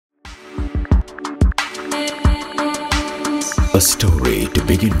A story to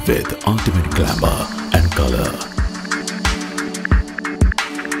begin with ultimate glamour and color.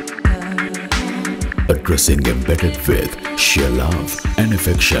 A dressing embedded with sheer love and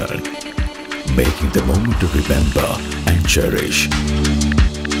affection, making the moment to remember and cherish.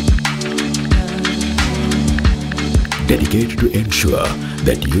 Dedicated to ensure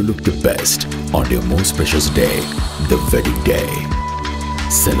that you look the best on your most precious day, the wedding day.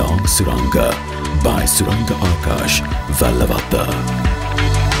 Salon Suranga by Suranga Akash, Vallavata.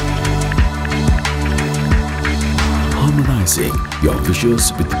 Harmonizing your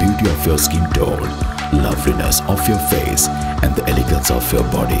visuals with the beauty of your skin tone, loveliness of your face and the elegance of your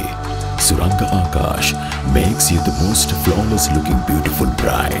body, Suranga Akash makes you the most flawless looking beautiful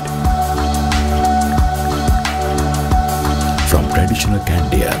bride. From traditional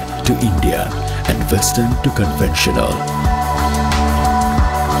Candian to Indian and Western to conventional,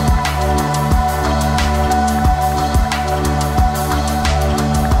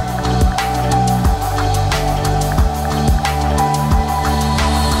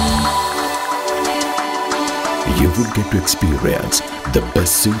 you will get to experience the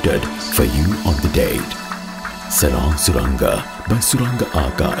best suited for you on the date. Salon Suranga by Suranga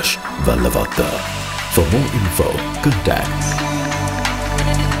Akash, Vallavata. For more info, contact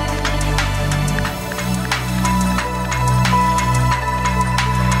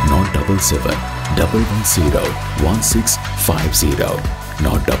 077 110 1650,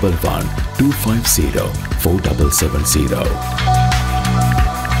 011 250 4770.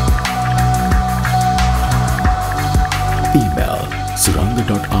 Email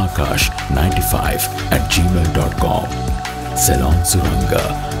suranga.akash95@gmail.com. Salon Suranga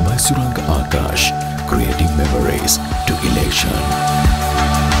by Suranga Akash, creating memories to elation.